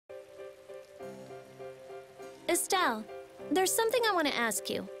Estelle, there's something I want to ask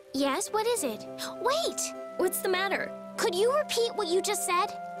you. Yes, what is it? Wait! What's the matter? Could you repeat what you just said?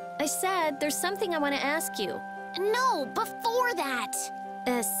 I said there's something I want to ask you. No, before that!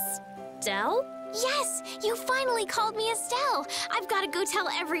 Estelle? Yes, you finally called me Estelle. I've got to go tell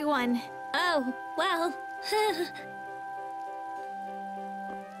everyone. Oh, well...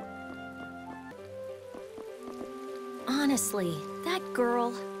 Honestly, that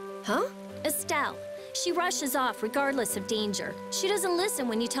girl... Huh? Estelle. She rushes off regardless of danger. She doesn't listen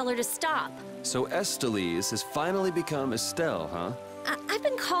when you tell her to stop. So Estelise has finally become Estelle, huh? I've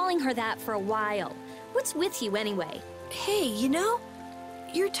been calling her that for a while. What's with you anyway? Hey, you know,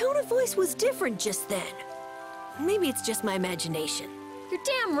 your tone of voice was different just then. Maybe it's just my imagination. You're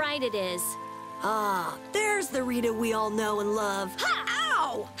damn right it is. Ah, there's the Rita we all know and love. Ha!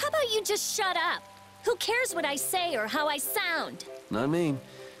 Ow! How about you just shut up? Who cares what I say or how I sound? Not me.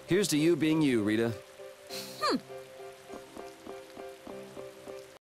 Here's to you being you, Rita.